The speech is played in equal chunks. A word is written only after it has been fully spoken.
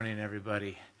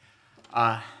everybody.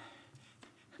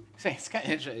 It's kind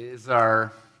of interesting. It's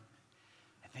our,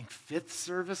 I think, fifth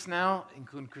service now,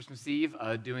 including Christmas Eve,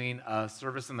 doing a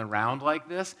service in the round like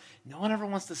this. No one ever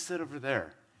wants to sit over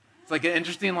there. It's like an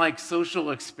interesting, social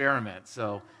experiment.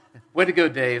 So, way to go,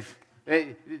 Dave.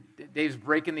 Dave's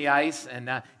breaking the ice, and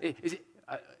are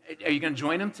you going to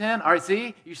join him, Tim? All right,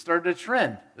 see, you started a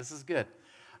trend. This is good.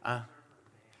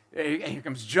 Here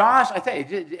comes Josh. I tell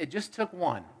you, it just took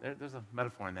one. There's a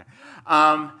metaphor in there.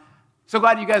 So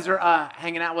glad you guys are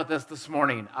hanging out with us this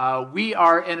morning. We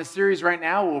are in a series right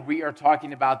now where we are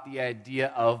talking about the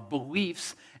idea of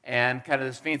beliefs, and kind of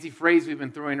this fancy phrase we've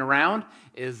been throwing around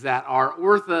is that our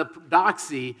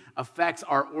orthodoxy affects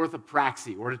our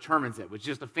orthopraxy, or determines it, which is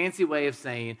just a fancy way of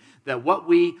saying that what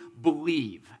we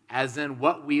believe, as in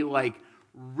what we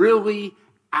really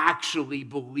actually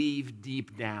believe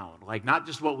deep down. Not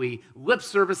just what we lip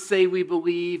service say we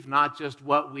believe, not just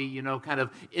what we, kind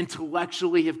of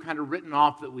intellectually have kind of written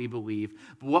off that we believe,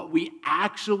 but what we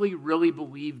actually really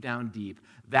believe down deep.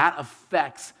 That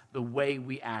affects the way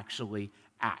we actually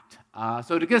act.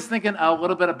 So to get us thinking a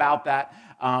little bit about that,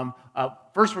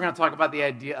 first we're going to talk about the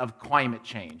idea of climate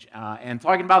change. And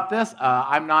talking about this,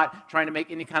 I'm not trying to make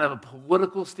any kind of a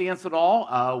political stance at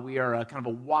all. We are kind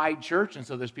of a wide church, and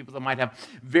so there's people that might have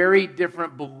very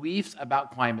different beliefs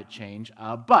about climate change.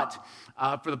 But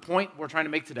for the point we're trying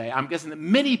to make today, I'm guessing that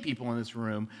many people in this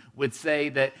room would say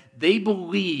that they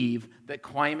believe that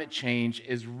climate change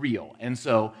is real. And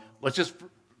so let's just,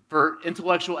 for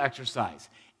intellectual exercise,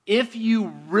 if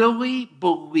you really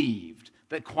believed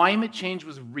that climate change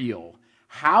was real,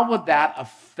 how would that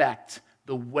affect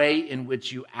the way in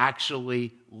which you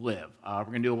actually live? We're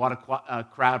going to do a lot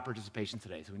of crowd participation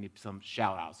today, so we need some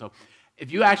shout-outs. So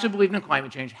if you actually believed in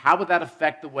climate change, how would that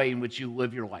affect the way in which you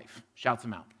live your life? Shout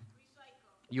some out.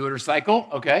 Recycle. You would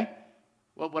recycle? Okay.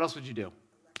 Well, what else would you do?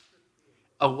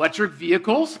 Electric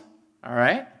vehicles? All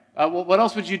right. What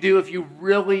else would you do if you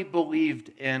really believed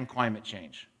in climate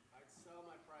change?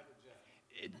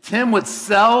 Tim would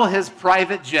sell his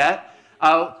private jet,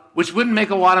 which wouldn't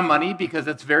make a lot of money because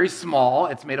it's very small.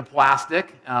 It's made of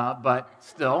plastic, but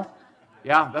still.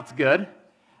 Yeah, that's good.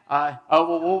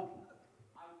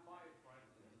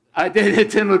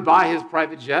 Tim would buy his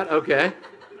private jet. Okay.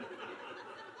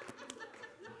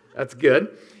 That's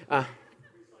good.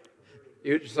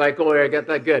 You recycle, I got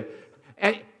that good.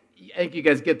 I think you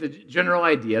guys get the general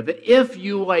idea that if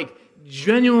you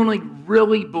genuinely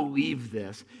really believe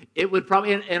this, it would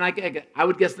probably, and I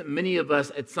would guess that many of us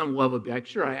at some level would be like,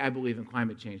 sure, I believe in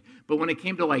climate change. But when it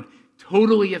came to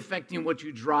totally affecting what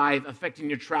you drive, affecting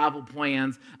your travel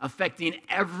plans, affecting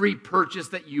every purchase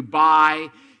that you buy,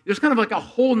 there's kind of a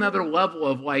whole nother level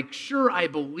of sure, I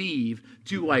believe,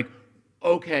 to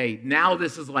okay, now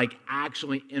this is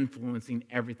actually influencing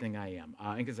everything I am.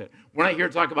 Like I said, we're not here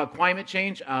to talk about climate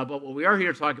change, but what we are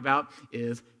here to talk about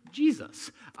is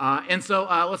Jesus. And so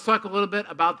let's talk a little bit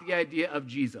about the idea of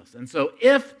Jesus. And so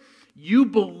if you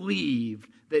believe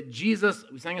that Jesus,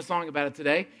 we sang a song about it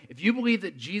today, if you believe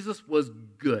that Jesus was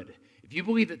good, if you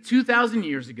believe that 2,000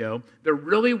 years ago, there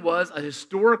really was a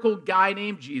historical guy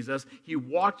named Jesus, he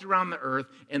walked around the earth,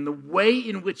 and the way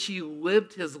in which he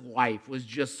lived his life was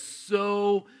just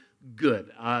so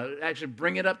good. Actually,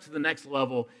 bring it up to the next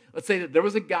level. Let's say that there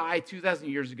was a guy 2,000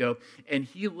 years ago, and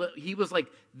he was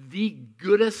the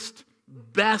goodest,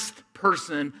 best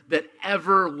person that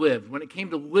ever lived. When it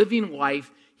came to living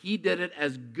life, he did it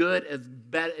as good, as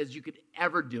bad as you could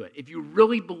ever do it. If you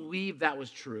really believe that was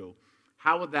true,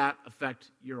 how would that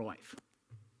affect your life?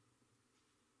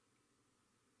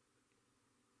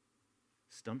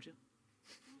 Stumped you?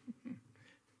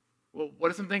 Well,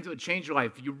 what are some things that would change your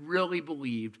life if you really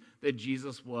believed that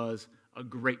Jesus was a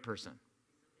great person?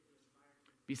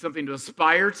 Be something to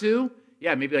aspire to?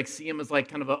 Yeah, maybe see him as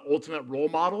kind of an ultimate role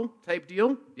model type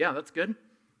deal. Yeah, that's good.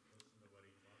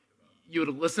 You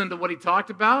would listen to what he talked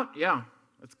about? Yeah,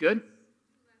 that's good.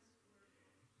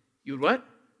 You would what?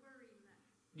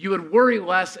 You would worry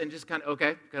less and just kind of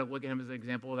look at him as an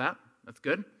example of that. That's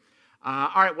good. All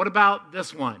right, what about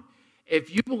this one?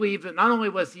 If you believe that not only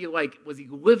was he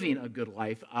living a good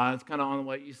life, it's kind of on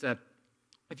what you said.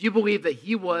 If you believe that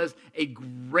he was a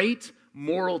great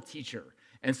moral teacher,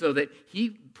 and so that he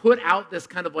put out this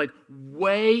kind of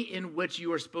way in which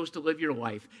you are supposed to live your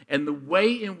life, and the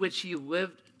way in which he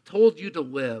told you to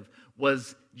live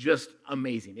was just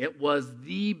amazing. It was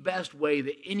the best way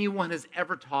that anyone has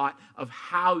ever taught of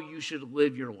how you should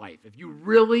live your life. If you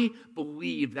really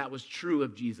believe that was true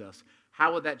of Jesus,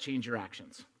 how would that change your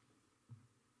actions?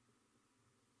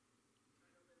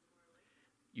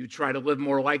 You try to live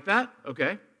more like that?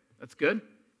 Okay, that's good.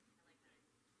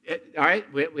 All right,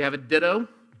 we have a ditto.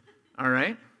 All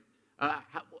right?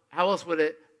 How else would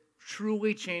it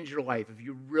truly change your life if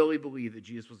you really believe that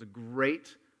Jesus was a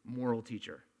great moral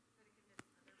teacher?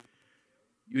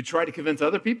 You would try to convince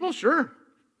other people? Sure.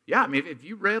 Yeah, I mean, if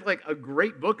you read like a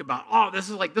great book about, this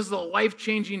is a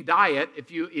life-changing diet,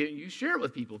 if you share it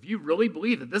with people. If you really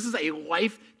believe that this is a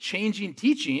life-changing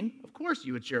teaching, of course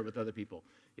you would share it with other people.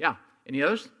 Yeah. Any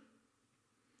others?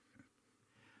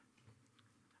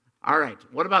 All right.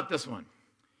 What about this one?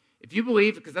 If you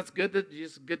believe, because that's good that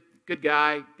Jesus is a good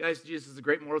guy, guys, Jesus is a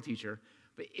great moral teacher,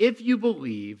 but if you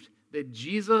believed that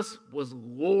Jesus was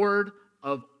Lord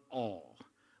of all,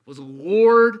 was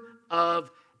Lord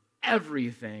of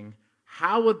everything,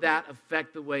 how would that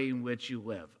affect the way in which you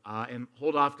live? And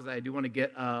hold off, because I do want to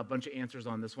get a bunch of answers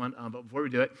on this one. But before we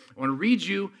do it, I want to read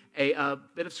you a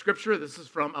bit of scripture. This is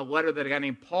from a letter that a guy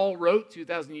named Paul wrote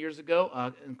 2,000 years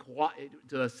ago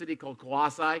to a city called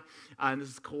Colossae. And this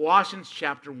is Colossians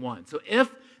chapter 1. So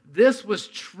if this was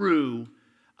true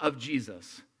of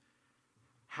Jesus,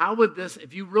 how would this,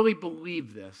 if you really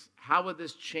believe this, how would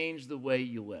this change the way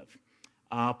you live?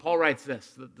 Paul writes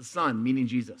this, the Son, meaning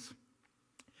Jesus,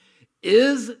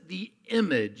 is the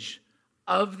image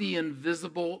of the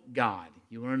invisible God.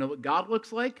 You want to know what God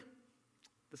looks like?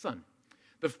 The Son.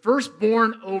 The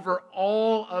firstborn over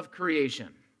all of creation.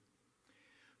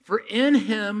 For in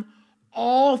him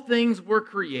all things were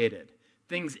created,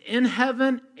 things in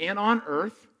heaven and on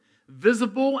earth,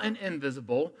 visible and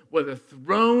invisible, whether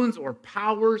thrones or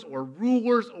powers or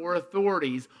rulers or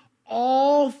authorities,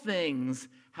 all things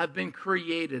have been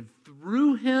created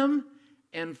through him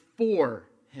and for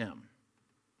him.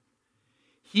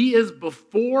 He is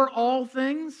before all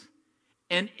things,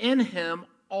 and in him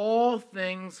all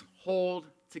things hold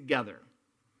together.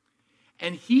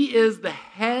 And he is the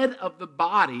head of the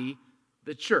body,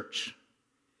 the church.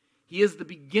 He is the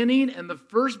beginning and the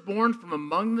firstborn from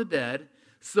among the dead,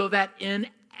 so that in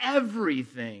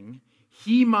everything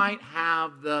he might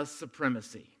have the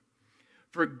supremacy.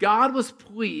 For God was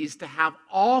pleased to have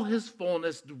all his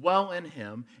fullness dwell in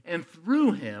him, and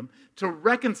through him to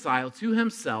reconcile to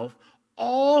himself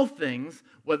all things,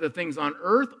 whether things on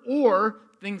earth or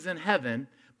things in heaven,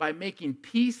 by making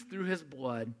peace through his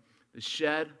blood, the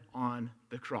shed on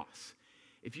the cross.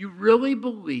 If you really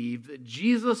believe that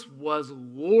Jesus was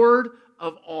Lord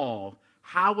of all,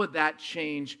 how would that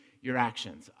change your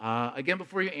actions? Again,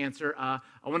 before you answer, I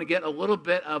want to get a little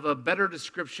bit of a better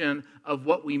description of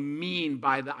what we mean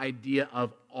by the idea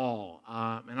of all.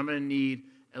 And I'm going to need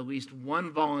at least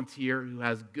one volunteer who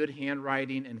has good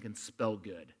handwriting and can spell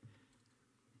good.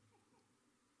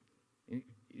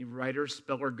 Any writers,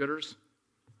 speller gooders?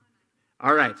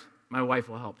 All right, my wife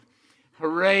will help.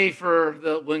 Hooray for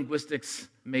the linguistics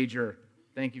major.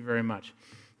 Thank you very much.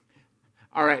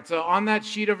 All right, so on that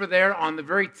sheet over there, on the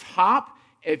very top,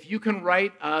 if you can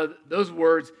write those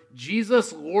words,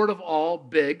 Jesus, Lord of all,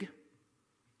 big,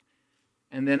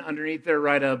 and then underneath there,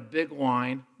 write a big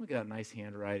line. Look at that nice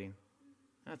handwriting.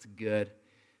 That's good.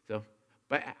 So,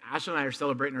 but Ashley and I are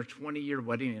celebrating our 20-year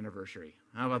wedding anniversary.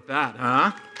 How about that,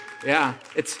 huh? Yeah,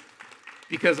 it's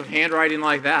because of handwriting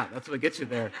like that. That's what gets you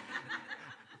there.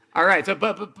 All right, so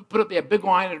but put up a big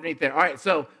line underneath there. All right,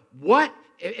 so what,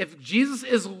 if Jesus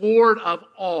is Lord of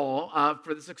all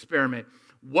for this experiment,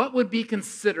 what would be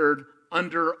considered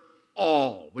under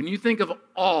all? When you think of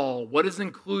all, what is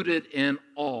included in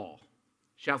all?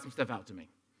 Shout some stuff out to me.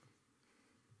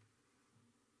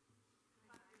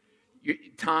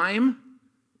 Time,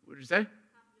 what did you say?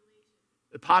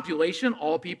 The population,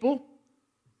 all people.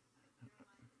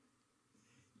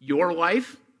 Your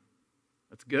life,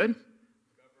 that's good.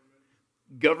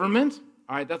 Government,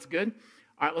 all right, that's good.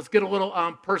 All right, let's get a little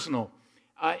personal.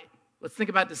 Let's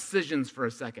think about decisions for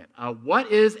a second.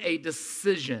 What is a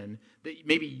decision that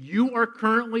maybe you are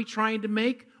currently trying to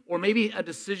make, or maybe a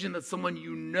decision that someone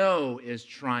you know is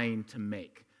trying to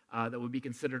make that would be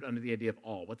considered under the idea of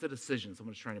all? What's a decision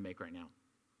someone's trying to make right now?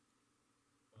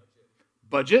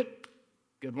 Budget.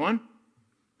 Good one.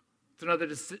 What's another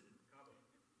decision?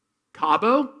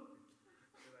 Cabo?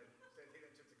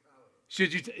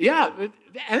 Should you? Yeah,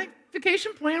 I think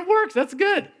vacation plan works. That's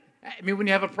good. I mean, when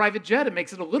you have a private jet, it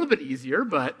makes it a little bit easier,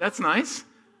 but that's nice.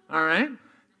 All right.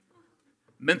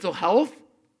 Mental health.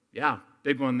 Yeah,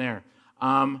 big one there.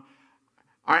 All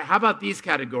right, how about these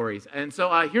categories? And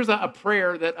so here's a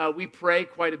prayer that we pray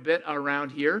quite a bit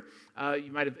around here.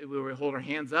 You might have, we hold our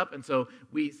hands up, and so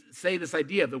we say this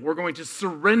idea that we're going to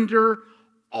surrender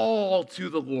all to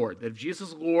the Lord. That if Jesus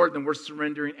is Lord, then we're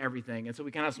surrendering everything. And so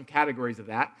we kind of have some categories of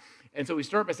that. And so we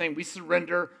start by saying we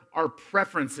surrender our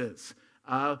preferences.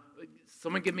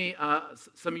 Someone give me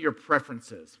some of your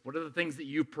preferences. What are the things that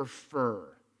you prefer?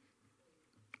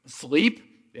 Sleep?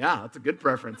 Yeah, that's a good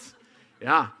preference.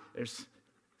 Yeah, there's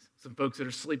some folks that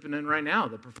are sleeping in right now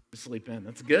that prefer to sleep in.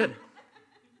 That's good.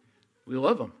 We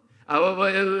love them.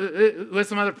 What's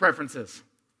some other preferences?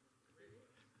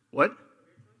 What?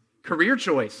 Career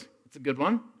choice. That's a good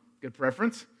one. Good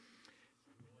preference.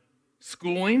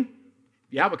 Schooling.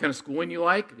 Yeah, what kind of schooling you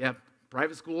like? Yeah,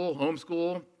 private school,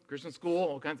 homeschool, Christian school,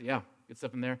 all kinds of, yeah, good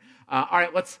stuff in there. All right,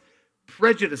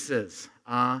 prejudices.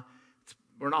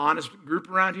 We're an honest group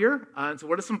around here. And so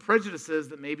what are some prejudices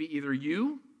that maybe either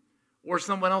you or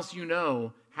someone else you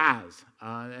know has?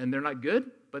 And they're not good,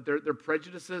 but they're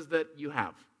prejudices that you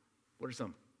have. What are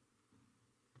some?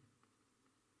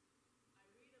 I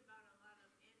read about a lot of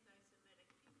anti-Semitic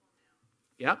people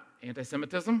now. Yep,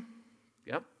 anti-Semitism.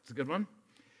 Yep, it's a good one.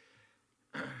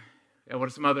 Yeah, what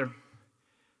are some other?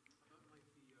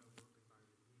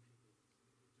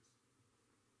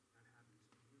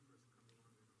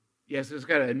 Yes, there's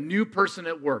got a new person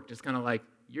at work, just kind of like,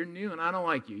 you're new and I don't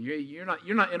like you. You're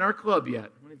not in our club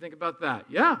yet. What do you think about that?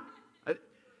 Yeah,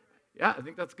 I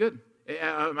think that's good.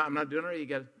 I'm not doing it. You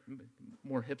got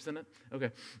more hips in it.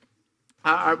 Okay.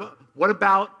 What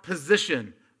about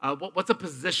position? What's a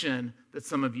position that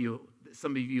some of you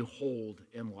hold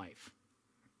in life?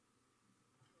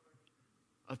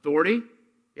 Authority?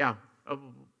 Yeah.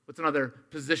 What's another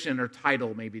position or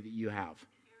title maybe that you have?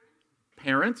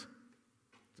 Parent?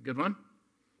 It's a good one.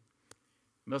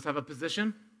 You must have a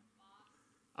position?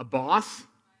 A boss?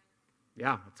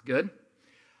 Yeah, that's good.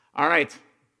 All right.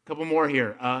 A couple more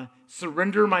here.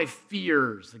 Surrender my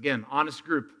fears. Again, honest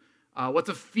group. What's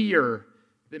a fear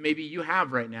that maybe you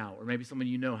have right now or maybe someone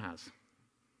you know has?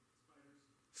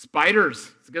 Spiders.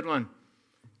 It's a good one.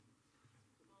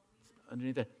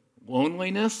 Underneath that.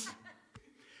 Loneliness.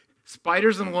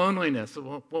 Spiders and loneliness.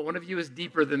 Well, one of you is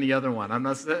deeper than the other one. I'm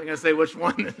not going to say which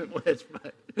one is which,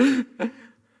 but what'd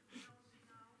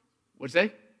you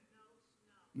say?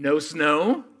 No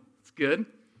snow. It's good.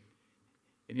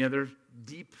 Any other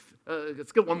deep?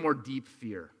 Let's get one more deep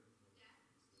fear.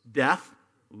 Death.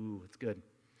 Ooh, it's good.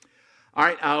 All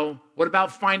right. What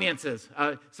about finances?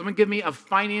 Someone give me a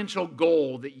financial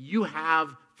goal that you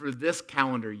have for this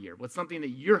calendar year. What's something that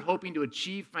you're hoping to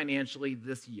achieve financially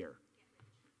this year?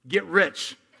 Get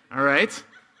rich. All right.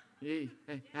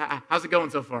 How's it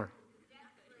going so far?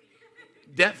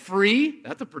 Debt-free.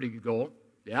 That's a pretty good goal.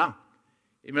 Yeah.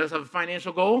 You must have a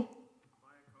financial goal?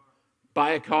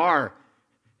 Buy a car.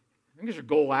 I think it was your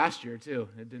goal last year, too.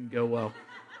 It didn't go well.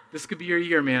 This could be your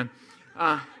year, man.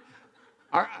 All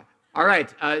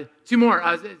right. Two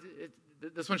more.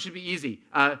 This one should be easy.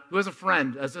 Who has a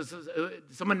friend?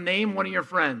 Someone name one of your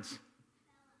friends.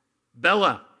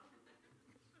 Bella.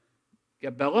 You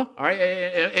got Bella? All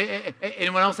right.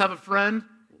 Anyone else have a friend?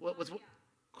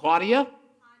 Claudia?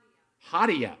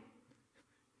 Hadia.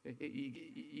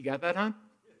 You got that, hon?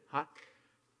 Hot?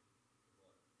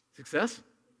 Success?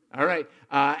 All right.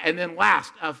 And then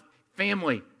last,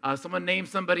 family. Someone name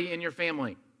somebody in your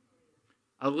family.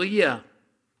 Aaliyah.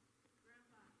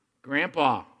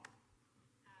 Grandpa.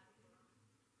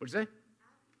 What'd you say?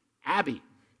 Abby.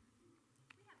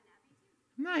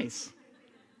 Nice.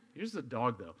 Here's the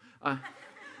dog, though.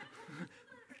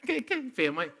 Okay,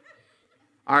 family.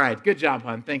 All right, good job,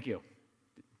 hon. Thank you.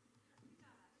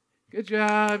 Good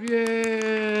job.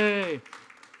 Yay.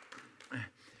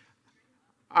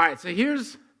 All right, so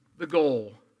here's the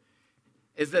goal,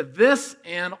 is that this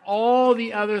and all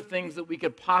the other things that we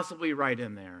could possibly write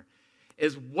in there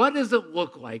is what does it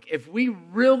look like if we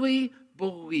really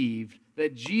believed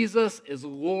that Jesus is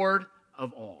Lord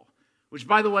of all? Which,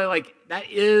 by the way, that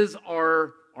is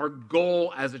our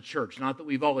goal as a church. Not that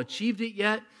we've all achieved it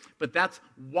yet, but that's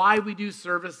why we do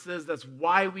services. That's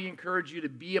why we encourage you to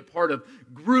be a part of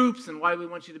groups and why we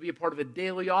want you to be a part of a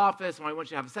daily office and why we want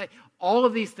you to have a say. All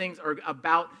of these things are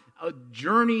about a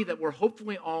journey that we're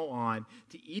hopefully all on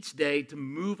to each day to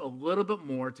move a little bit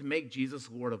more to make Jesus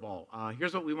Lord of all.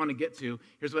 Here's what we want to get to.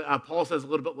 Here's what Paul says a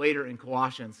little bit later in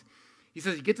Colossians. He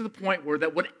says you get to the point where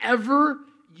that whatever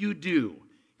you do,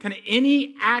 kind of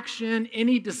any action,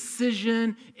 any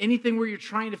decision, anything where you're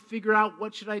trying to figure out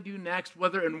what should I do next,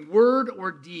 whether in word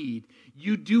or deed,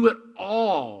 you do it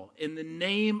all in the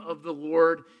name of the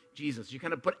Lord Jesus. You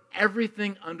kind of put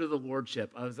everything under the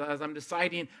lordship. As I'm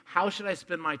deciding how should I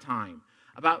spend my time,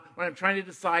 about when I'm trying to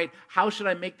decide how should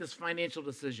I make this financial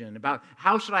decision, about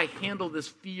how should I handle this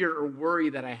fear or worry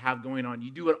that I have going on.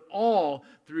 You do it all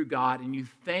through God and you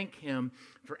thank Him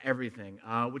for everything,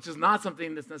 which is not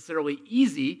something that's necessarily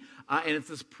easy, and it's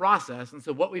this process. And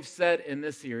so what we've said in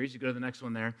this series, you go to the next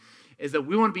one there, is that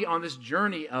we want to be on this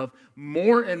journey of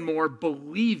more and more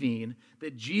believing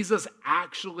that Jesus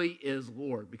actually is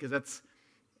Lord, because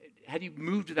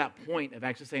move to that point of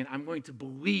actually saying, I'm going to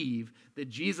believe that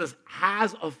Jesus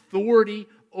has authority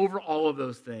over all of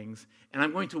those things, and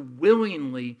I'm going to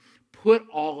willingly put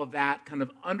all of that kind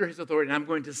of under his authority, and I'm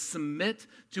going to submit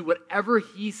to whatever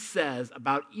he says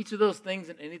about each of those things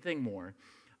and anything more.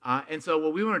 And so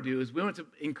what we want to do is we want to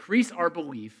increase our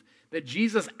belief that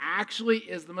Jesus actually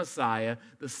is the Messiah,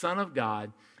 the Son of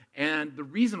God. And the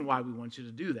reason why we want you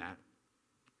to do that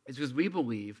is because we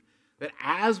believe that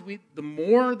the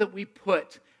more that we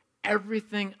put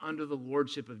everything under the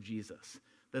lordship of Jesus,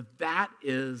 that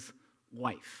is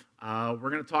life. We're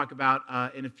going to talk about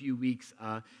in a few weeks,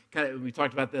 we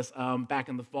talked about this back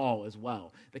in the fall as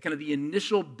well, that kind of the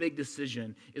initial big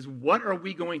decision is, what are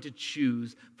we going to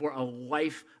choose for a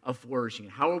life of flourishing?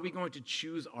 How are we going to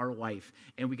choose our life?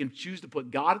 And we can choose to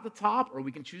put God at the top, or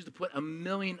we can choose to put a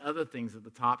million other things at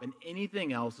the top, and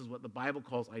anything else is what the Bible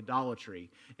calls idolatry.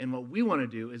 And what we want to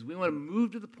do is we want to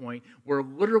move to the point where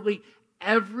literally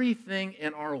everything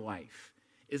in our life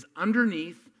is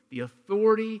underneath the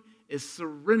authority, is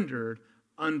surrendered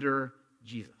under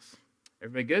Jesus.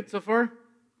 Everybody good so far?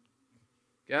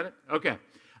 Got it? Okay.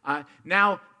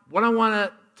 Now, what I want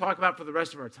to talk about for the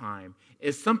rest of our time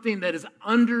is something that is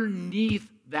underneath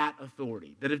that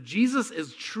authority. That if Jesus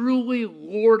is truly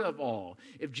Lord of all,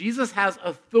 if Jesus has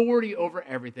authority over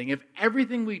everything, if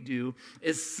everything we do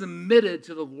is submitted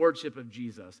to the lordship of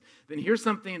Jesus, then here's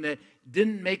something that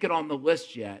didn't make it on the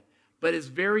list yet, but is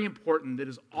very important, that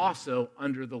is also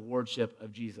under the lordship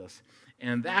of Jesus.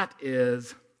 And that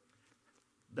is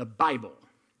the Bible.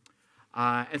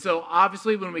 And so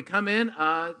obviously when we come in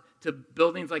to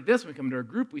buildings like this, when we come to a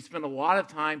group, we spend a lot of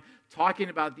time talking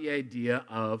about the idea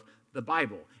of the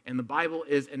Bible. And the Bible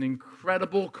is an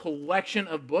incredible collection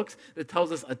of books that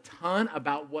tells us a ton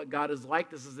about what God is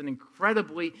like. This is an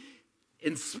incredibly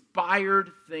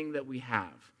inspired thing that we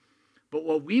have. But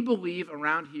what we believe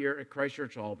around here at Christ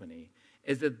Church Albany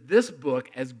is that this book,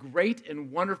 as great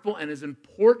and wonderful and as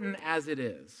important as it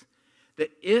is, that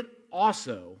it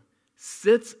also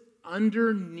sits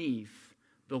underneath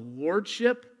the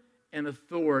lordship and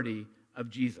authority of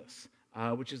Jesus,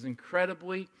 which is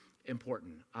incredibly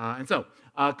important. And so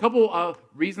a couple of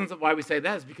reasons of why we say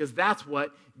that is because that's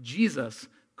what Jesus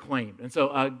claimed. And so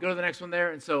go to the next one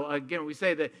there. And so again, we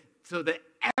say that so that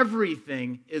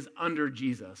everything is under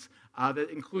Jesus.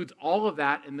 That includes all of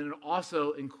that, and then it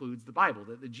also includes the Bible,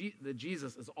 that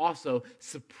Jesus is also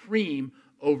supreme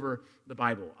over the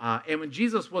Bible. And when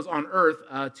Jesus was on earth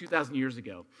 2,000 years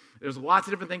ago, there's lots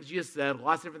of different things Jesus said,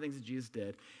 lots of different things that Jesus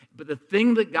did, but the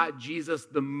thing that got Jesus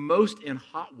the most in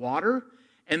hot water,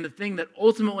 and the thing that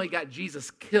ultimately got Jesus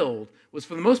killed, was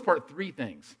for the most part three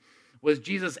things. Was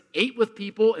Jesus ate with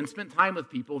people and spent time with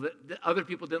people that other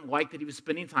people didn't like that he was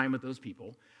spending time with those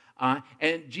people.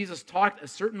 And Jesus talked a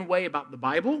certain way about the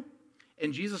Bible,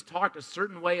 and Jesus talked a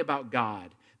certain way about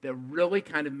God that really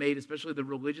kind of made, especially the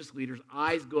religious leaders'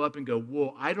 eyes go up and go,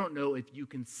 whoa, I don't know if you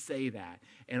can say that.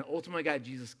 And ultimately got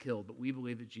Jesus killed, but we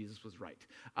believe that Jesus was right.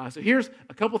 So here's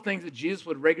a couple things that Jesus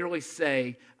would regularly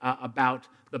say about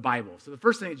the Bible. So the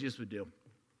first thing that Jesus would do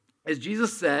is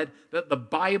Jesus said that the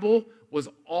Bible was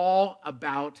all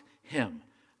about him,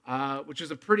 which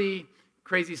is a pretty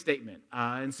crazy statement.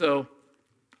 And so,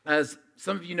 as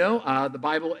some of you know, the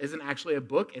Bible isn't actually a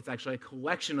book. It's actually a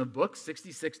collection of books,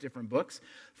 66 different books.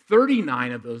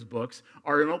 39 of those books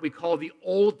are in what we call the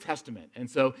Old Testament. And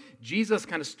so Jesus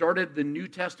kind of started the New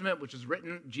Testament, which was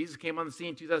written, Jesus came on the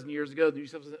scene 2,000 years ago. The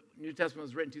New Testament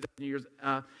was written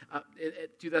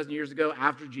 2,000 years ago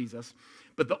after Jesus.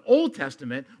 But the Old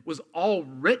Testament was all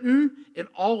written and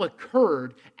all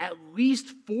occurred at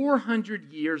least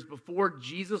 400 years before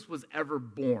Jesus was ever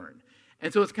born.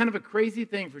 And so it's kind of a crazy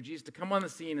thing for Jesus to come on the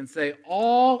scene and say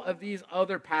all of these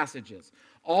other passages,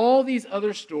 all these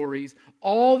other stories,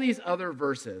 all these other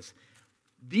verses,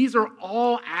 these are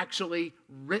all actually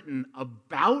written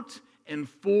about and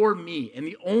for me. And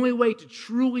the only way to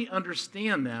truly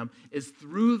understand them is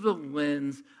through the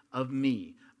lens of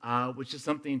me, which is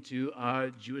something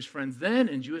to Jewish friends then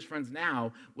and Jewish friends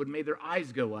now would make their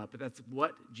eyes go up. But that's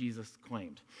what Jesus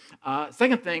claimed.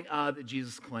 Second thing that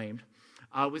Jesus claimed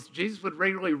was Jesus would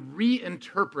regularly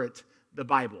reinterpret the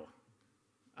Bible.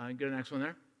 Go to the next one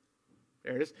there.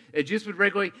 There it is. Jesus would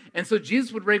regularly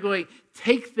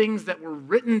take things that were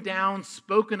written down,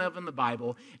 spoken of in the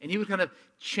Bible, and he would kind of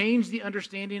change the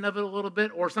understanding of it a little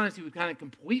bit, or sometimes he would kind of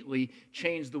completely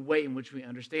change the way in which we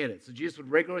understand it. So Jesus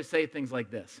would regularly say things like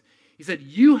this. He said,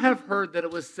 "You have heard that it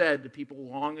was said to people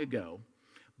long ago,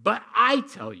 but I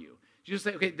tell you." Jesus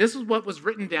said, okay, this is what was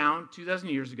written down 2,000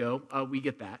 years ago. We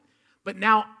get that. But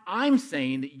now I'm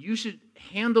saying that you should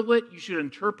handle it, you should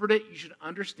interpret it, you should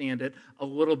understand it a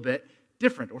little bit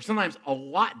different, or sometimes a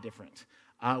lot different,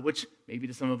 which maybe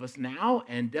to some of us now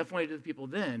and definitely to the people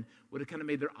then would have kind of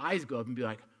made their eyes go up and be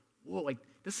like, whoa, like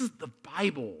this is the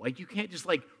Bible. Like you can't just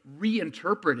like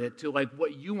reinterpret it to like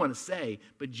what you want to say.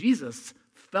 But Jesus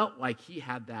felt like he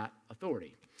had that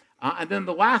authority. And then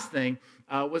the last thing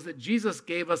was that Jesus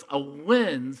gave us a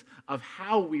lens of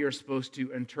how we are supposed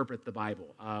to interpret the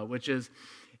Bible, which is,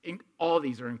 all of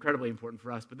these are incredibly important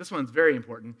for us, but this one's very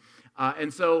important.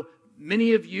 And so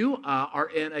many of you are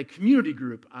in a community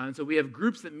group. And so we have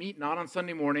groups that meet not on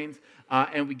Sunday mornings,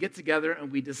 and we get together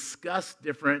and we discuss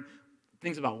different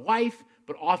things about life,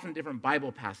 but often different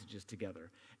Bible passages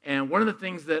together. And one of the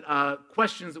things that,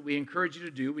 questions that we encourage you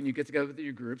to do when you get together with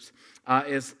your groups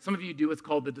is some of you do what's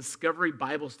called the Discovery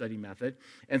Bible Study Method.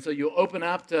 And so you'll open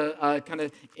up to kind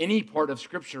of any part of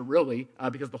Scripture, really,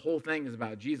 because the whole thing is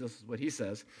about Jesus, is what he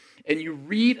says. And you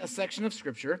read a section of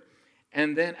Scripture,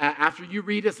 and then after you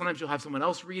read it, sometimes you'll have someone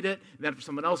else read it. And then after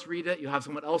someone else read it, you'll have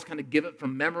someone else kind of give it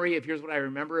from memory, if here's what I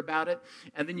remember about it.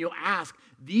 And then you'll ask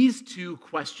these two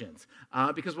questions.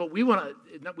 Because what we want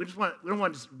to, we don't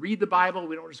want to just read the Bible.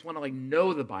 We don't just want to like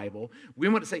know the Bible. We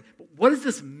want to say, what does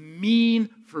this mean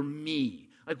for me?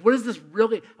 Like, what is this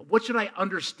really, what should I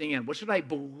understand? What should I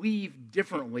believe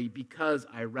differently because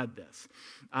I read this?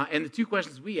 And the two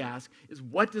questions we ask is,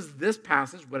 what does this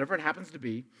passage, whatever it happens to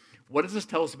be, what does this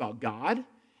tell us about God?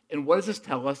 And what does this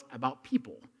tell us about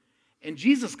people? And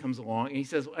Jesus comes along and he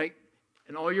says,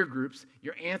 in all your groups,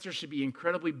 your answer should be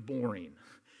incredibly boring.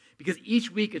 Because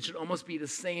each week it should almost be the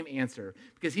same answer.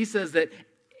 Because he says that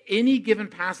any given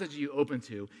passage you open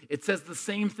to, it says the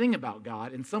same thing about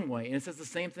God in some way, and it says the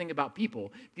same thing about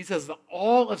people. He says that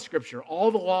all of Scripture,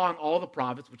 all the law and all the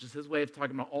prophets, which is his way of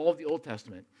talking about all of the Old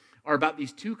Testament, are about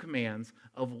these two commands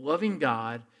of loving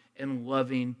God and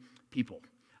loving people.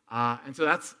 And so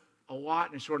that's a lot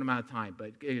in a short amount of time,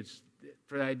 but it's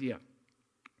for the idea.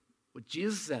 What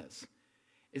Jesus says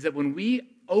is that when we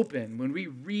open, when we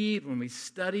read, when we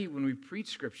study, when we preach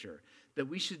Scripture, that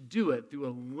we should do it through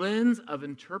a lens of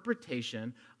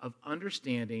interpretation, of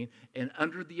understanding, and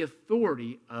under the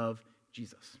authority of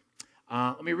Jesus.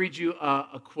 Let me read you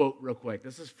a quote real quick.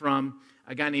 This is from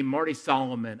a guy named Marty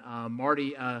Solomon.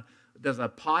 Marty does a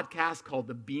podcast called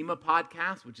the Bema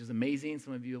Podcast, which is amazing.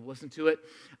 Some of you have listened to it.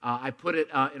 I put it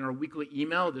in our weekly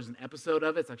email. There's an episode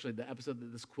of it. It's actually the episode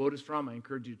that this quote is from. I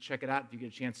encourage you to check it out if you get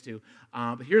a chance to.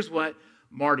 But here's what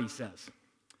Marty says.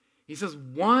 He says,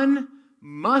 one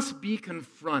must be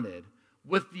confronted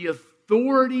with the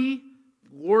authority,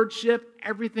 lordship,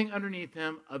 everything underneath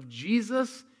him of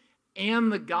Jesus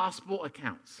and the gospel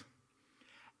accounts.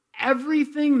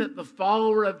 Everything that the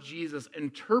follower of Jesus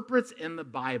interprets in the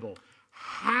Bible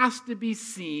has to be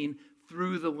seen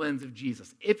through the lens of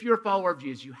Jesus. If you're a follower of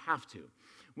Jesus, you have to.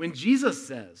 When Jesus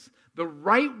says the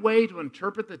right way to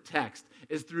interpret the text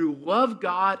is through love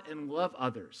God and love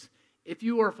others, if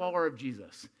you are a follower of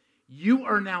Jesus, you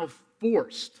are now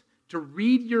forced to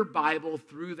read your Bible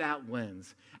through that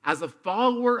lens. As a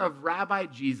follower of Rabbi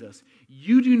Jesus,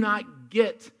 you do not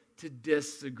get to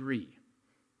disagree.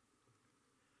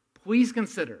 Please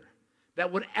consider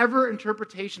that whatever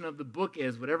interpretation of the book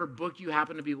is, whatever book you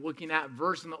happen to be looking at,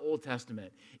 verse in the Old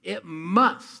Testament, it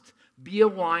must be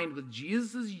aligned with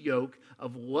Jesus' yoke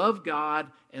of love God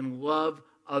and love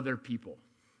other people.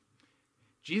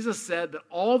 Jesus said that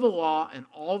all the law and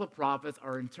all the prophets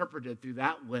are interpreted through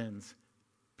that lens,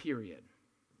 period.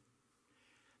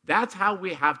 That's how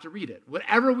we have to read it.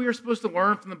 Whatever we are supposed to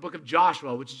learn from the book of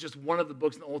Joshua, which is just one of the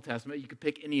books in the Old Testament, you could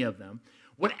pick any of them.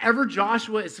 Whatever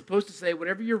Joshua is supposed to say,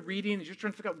 whatever you're reading, you're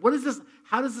trying to figure out, what is this?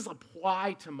 How does this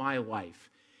apply to my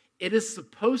life? It is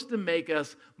supposed to make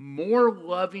us more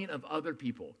loving of other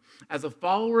people. As a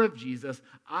follower of Jesus,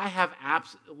 I have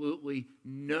absolutely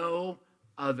no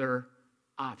other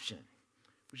option,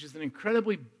 which is an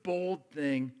incredibly bold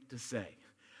thing to say.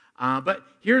 But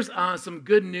here's some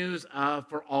good news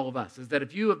for all of us, is that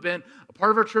if you have been a part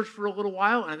of our church for a little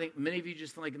while, and I think many of you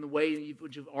just like in the way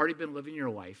which you've already been living your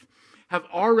life, have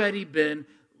already been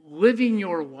living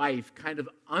your life kind of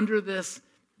under this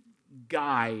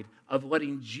guide of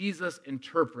letting Jesus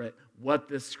interpret what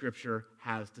this Scripture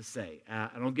has to say.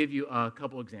 And I'll give you a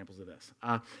couple examples of this.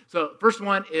 So first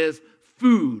one is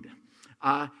food.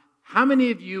 How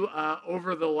many of you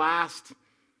over the last,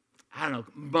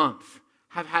 month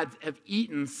have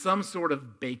eaten some sort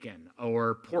of bacon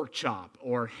or pork chop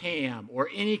or ham or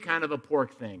any kind of a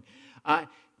pork thing?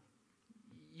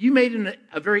 You made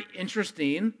a very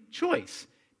interesting choice,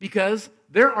 because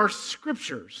there are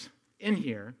scriptures in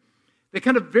here that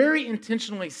kind of very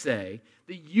intentionally say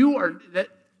that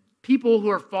people who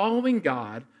are following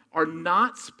God are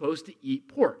not supposed to eat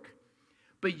pork.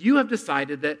 But you have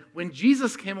decided that when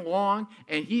Jesus came along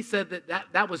and he said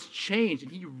that was changed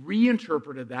and he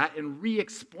reinterpreted that and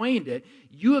re-explained it,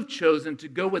 you have chosen to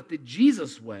go with the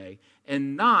Jesus way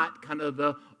and not kind of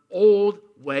the old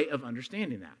way of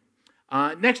understanding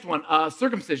that. Next one,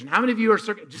 circumcision. How many of you are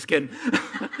just kidding.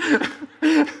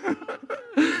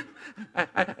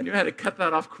 I knew I had to cut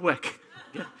that off quick.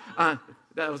 That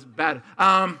was bad.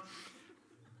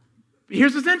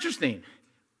 Here's what's interesting.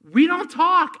 We don't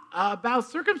talk about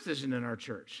circumcision in our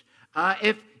church.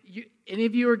 If any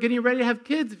of you are getting ready to have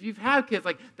kids, if you've had kids,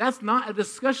 like that's not a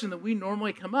discussion that we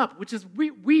normally come up, which is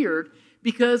weird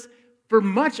because for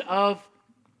much of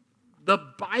the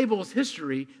Bible's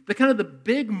history, the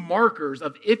big markers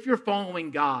of if you're following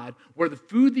God were the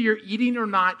food that you're eating or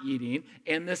not eating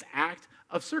and this act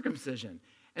of circumcision.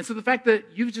 And so the fact that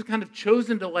you've just kind of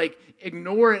chosen to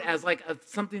ignore it as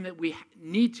something that we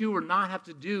need to or not have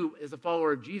to do as a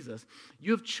follower of Jesus,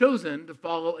 you have chosen to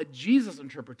follow a Jesus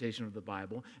interpretation of the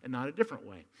Bible and not a different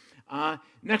way.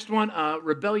 Next one,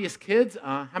 rebellious kids.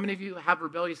 How many of you have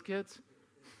rebellious kids?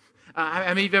 How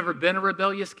many of you have ever been a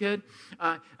rebellious kid?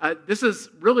 This is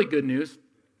really good news.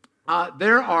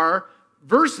 There are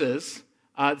verses,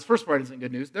 this first part isn't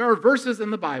good news, there are verses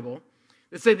in the Bible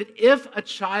that say that if a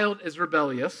child is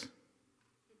rebellious,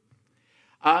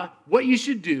 what you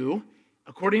should do,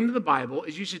 according to the Bible,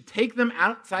 is you should take them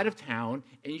outside of town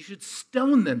and you should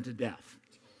stone them to death.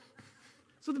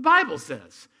 So the Bible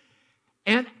says.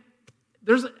 And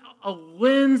there's a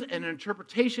lens and an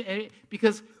interpretation,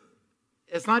 because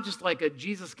it's not just like a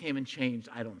Jesus came and changed,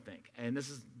 I don't think. And this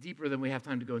is deeper than we have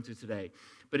time to go into today.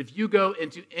 But if you go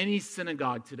into any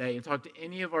synagogue today and talk to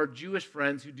any of our Jewish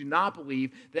friends who do not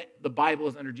believe that the Bible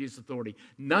is under Jesus' authority,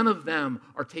 none of them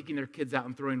are taking their kids out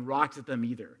and throwing rocks at them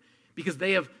either. Because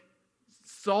they have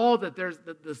saw that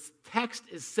this text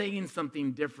is saying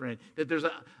something different, that there's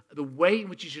the way in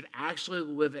which you should actually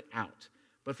live it out.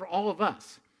 But for all of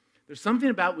us, there's something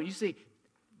about when you say,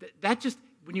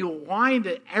 when you align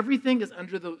that everything is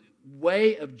under the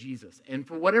way of Jesus, and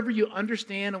for whatever you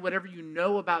understand and whatever you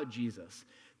know about Jesus,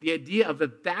 the idea of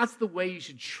that's the way you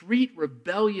should treat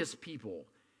rebellious people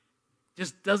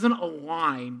just doesn't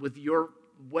align with your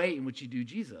way in which you do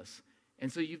Jesus.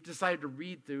 And so you've decided to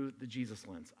read through the Jesus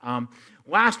lens.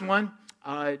 Last one,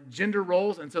 gender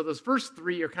roles. And so those first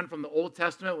three are kind of from the Old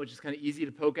Testament, which is kind of easy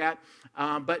to poke at.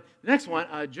 But the next one,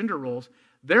 gender roles.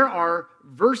 There are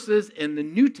verses in the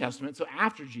New Testament, so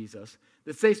after Jesus,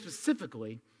 that say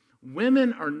specifically,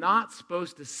 women are not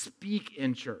supposed to speak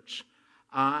in church.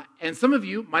 And some of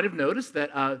you might have noticed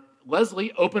that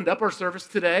Leslie opened up our service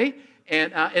today.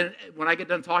 And when I get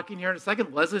done talking here in a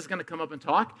second, Leslie's going to come up and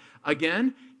talk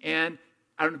again. And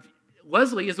I don't know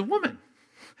Leslie is a woman.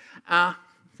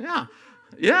 Yeah.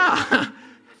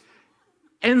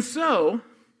 And so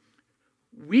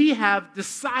we have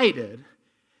decided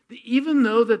that even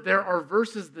though that there are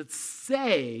verses that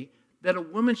say that a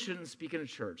woman shouldn't speak in a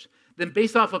church, then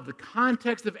based off of the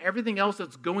context of everything else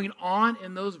that's going on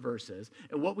in those verses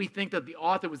and what we think that the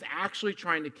author was actually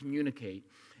trying to communicate,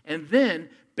 and then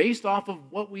based off of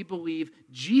what we believe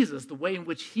Jesus, the way in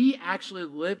which he actually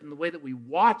lived and the way that we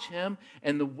watch him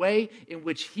and the way in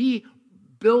which he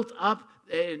built up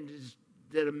and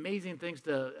did amazing things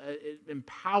to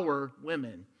empower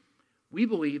women, we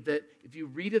believe that if you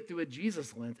read it through a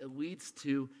Jesus lens, it leads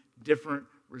to different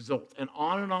results. And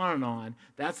on and on and on,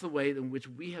 that's the way in which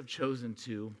we have chosen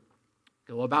to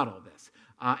go about all this.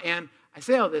 And I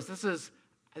say all this is,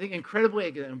 I think, incredibly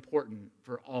important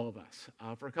for all of us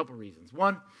for a couple of reasons.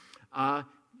 One,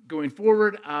 going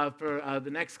forward for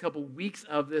the next couple weeks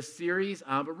of this series,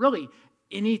 but really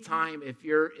anytime if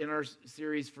you're in our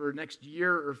series for next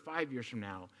year or 5 years from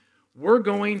now, we're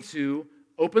going to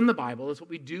open the Bible. That's what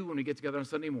we do when we get together on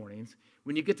Sunday mornings.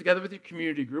 When you get together with your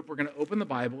community group, we're going to open the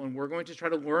Bible and we're going to try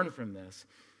to learn from this.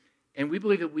 And we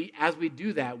believe that as we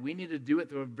do that, we need to do it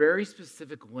through a very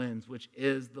specific lens, which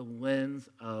is the lens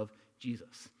of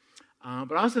Jesus.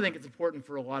 But I also think it's important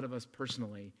for a lot of us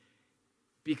personally,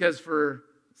 because for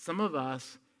some of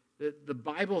us, the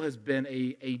Bible has been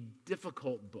a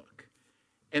difficult book.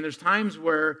 And there's times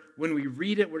where when we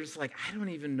read it, we're just like, I don't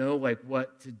even know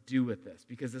what to do with this,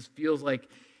 because this feels like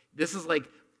this is like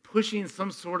pushing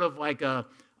some sort of like a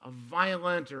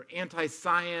violent or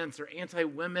anti-science or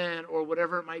anti-women or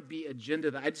whatever it might be agenda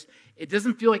that it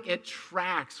doesn't feel like it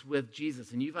tracks with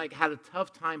Jesus. And you've had a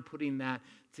tough time putting that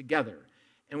together.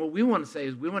 And what we want to say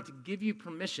is we want to give you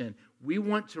permission. We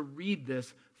want to read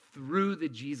this through the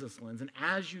Jesus lens. And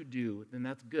as you do, then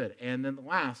that's good. And then the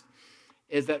last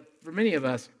is that for many of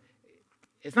us,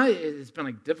 it's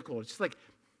been difficult. It's just if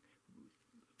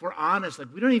we're honest,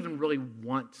 we don't even really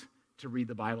want to read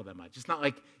the Bible that much. It's not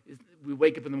like we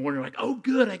wake up in the morning like, oh,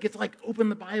 good, I get to like open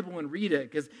the Bible and read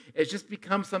it, because it's just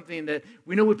become something that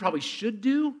we know we probably should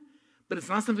do, but it's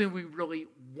not something we really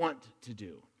want to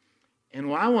do. And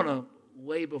what I want to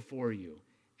lay before you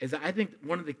is that I think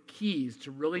one of the keys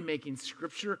to really making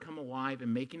Scripture come alive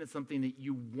and making it something that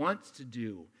you want to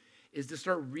do is to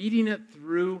start reading it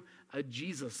through a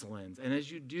Jesus lens. And as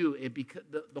you do,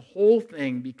 the whole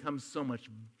thing becomes so much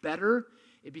better.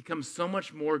 It becomes so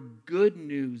much more good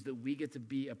news that we get to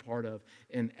be a part of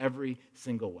in every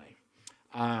single way.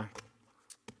 All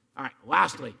right,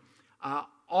 lastly,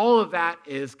 all of that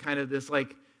is kind of this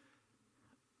like,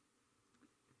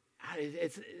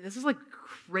 this is like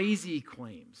crazy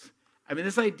claims. I mean,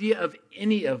 this idea of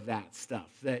any of that stuff,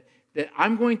 that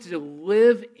I'm going to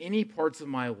live any parts of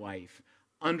my life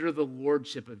under the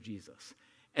lordship of Jesus.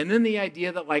 And then the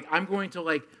idea that like I'm going to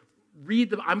like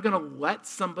I'm going to let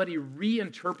somebody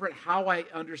reinterpret how I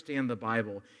understand the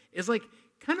Bible is like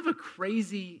kind of a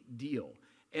crazy deal.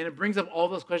 And it brings up all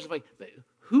those questions like,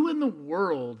 who in the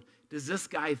world does this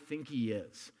guy think he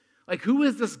is? Like, who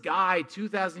is this guy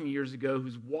 2,000 years ago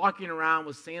who's walking around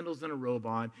with sandals and a robe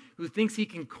on, who thinks he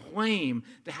can claim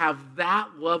to have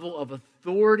that level of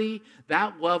authority,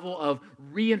 that level of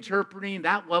reinterpreting,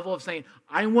 that level of saying,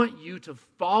 I want you to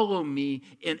follow me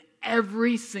in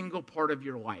every single part of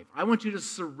your life. I want you to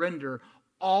surrender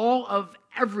all of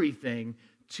everything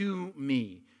to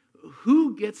me.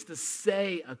 Who gets to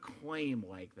say a claim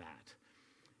like that?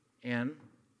 And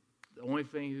the only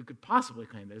thing who could possibly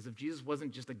claim that is if Jesus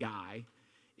wasn't just a guy,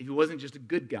 if he wasn't just a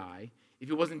good guy, if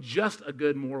he wasn't just a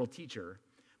good moral teacher,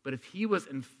 but if he was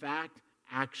in fact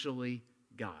actually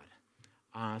God.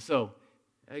 So,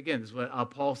 again, this is what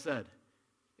Paul said,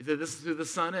 is that this is who the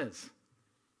Son is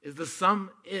the Son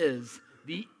is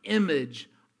the image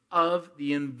of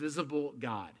the invisible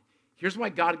God. Here's why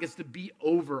God gets to be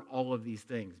over all of these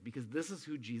things, because this is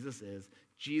who Jesus is.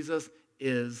 Jesus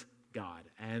is God.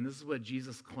 And this is what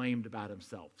Jesus claimed about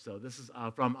himself. So this is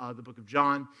from the book of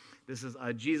John. This is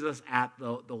Jesus at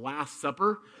the Last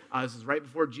Supper. This is right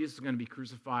before Jesus is going to be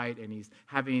crucified, and he's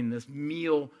having this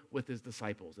meal with his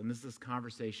disciples. And this is this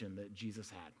conversation that Jesus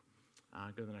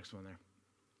had. Go to the next one there.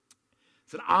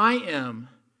 It said, I am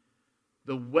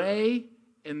the way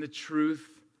and the truth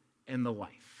and the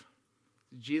life.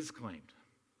 Jesus claimed.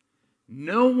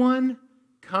 No one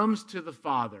comes to the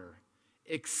Father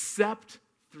except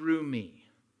through me.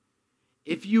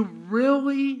 If you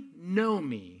really know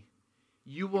me,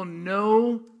 you will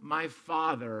know my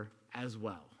Father as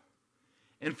well.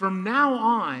 And from now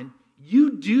on,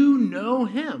 you do know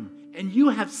him, and you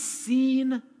have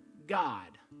seen God.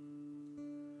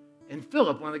 And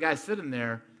Philip, one of the guys sitting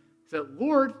there, said,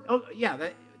 Lord, oh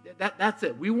yeah, that's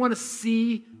it. We want to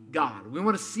see God. We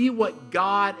want to see what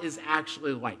God is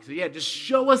actually like. So yeah, just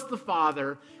show us the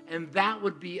Father, and that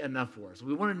would be enough for us.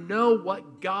 We want to know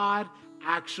what God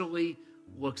actually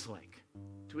looks like.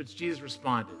 To which Jesus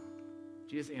responded.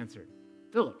 Jesus answered,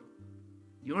 Philip,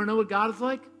 you want to know what God is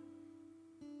like?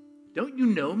 Don't you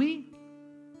know me?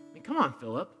 I mean, come on,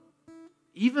 Philip.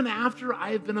 Even after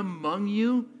I have been among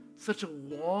you such a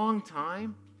long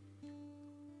time,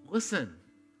 listen,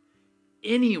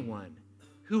 anyone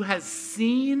who has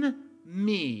seen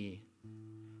me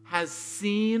has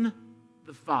seen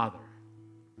the Father.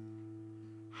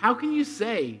 How can you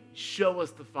say, show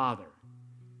us the Father?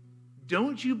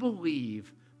 Don't you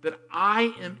believe that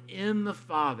I am in the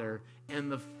Father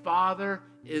and the Father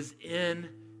is in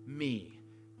me?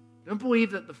 Don't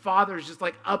believe that the Father is just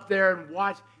like up there and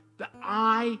watch. That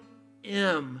I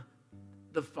am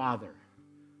the Father.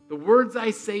 The words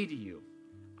I say to you,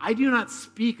 I do not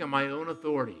speak on my own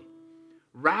authority.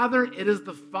 Rather, it is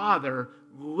the Father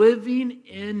living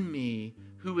in me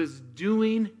who is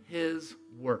doing his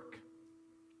work.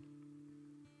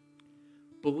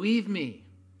 Believe me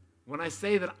when I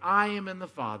say that I am in the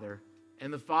Father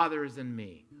and the Father is in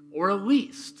me. Or at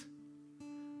least,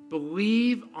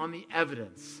 believe on the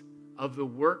evidence of the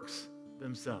works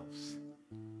themselves.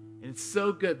 And it's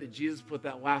so good that Jesus put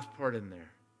that last part in there.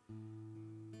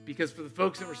 Because for the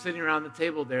folks that were sitting around the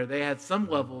table there, they had some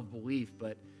level of belief,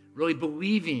 but really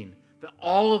believing that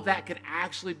all of that could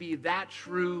actually be that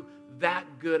true,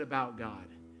 that good about God,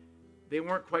 they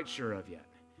weren't quite sure of yet.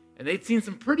 And they'd seen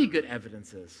some pretty good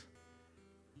evidences,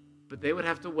 but they would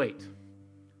have to wait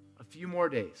a few more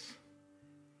days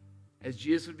as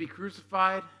Jesus would be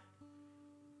crucified,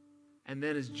 and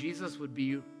then as Jesus would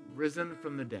be risen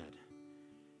from the dead.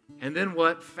 And then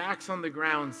what facts on the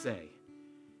ground say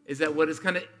is that what is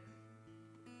kind of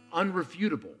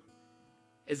unrefutable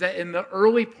is that in the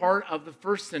early part of the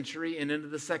first century and into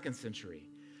the second century,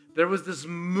 there was this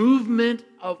movement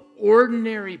of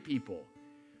ordinary people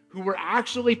who were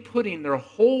actually putting their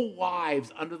whole lives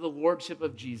under the lordship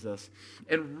of Jesus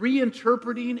and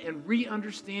reinterpreting and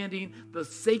re-understanding the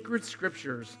sacred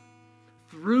scriptures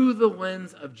through the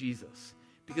lens of Jesus,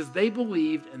 because they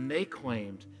believed and they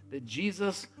claimed that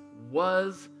Jesus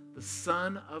was the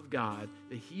Son of God,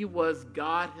 that he was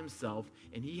God himself,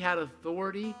 and he had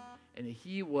authority, and that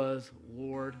he was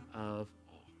Lord of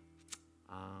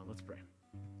all. Let's pray.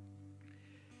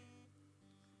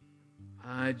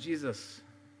 Jesus,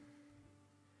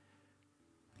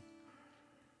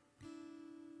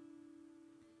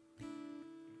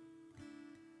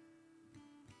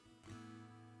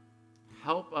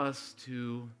 help us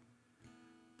to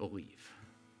believe.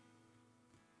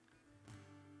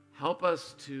 Help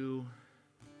us to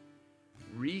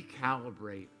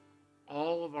recalibrate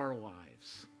all of our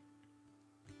lives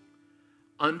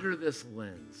under this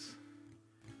lens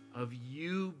of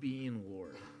you being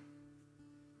Lord.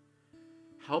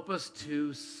 Help us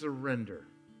to surrender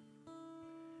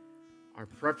our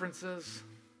preferences,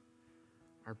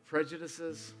 our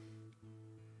prejudices,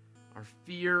 our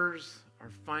fears,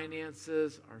 our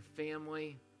finances, our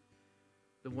family,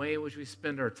 the way in which we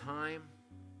spend our time,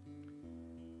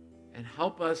 and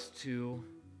help us to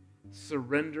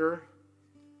surrender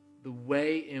the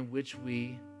way in which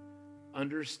we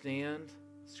understand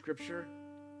Scripture.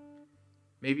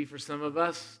 Maybe for some of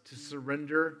us, to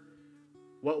surrender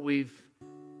what we've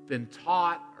been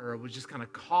taught or was just kind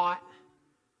of caught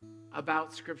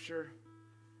about Scripture.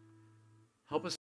 Help us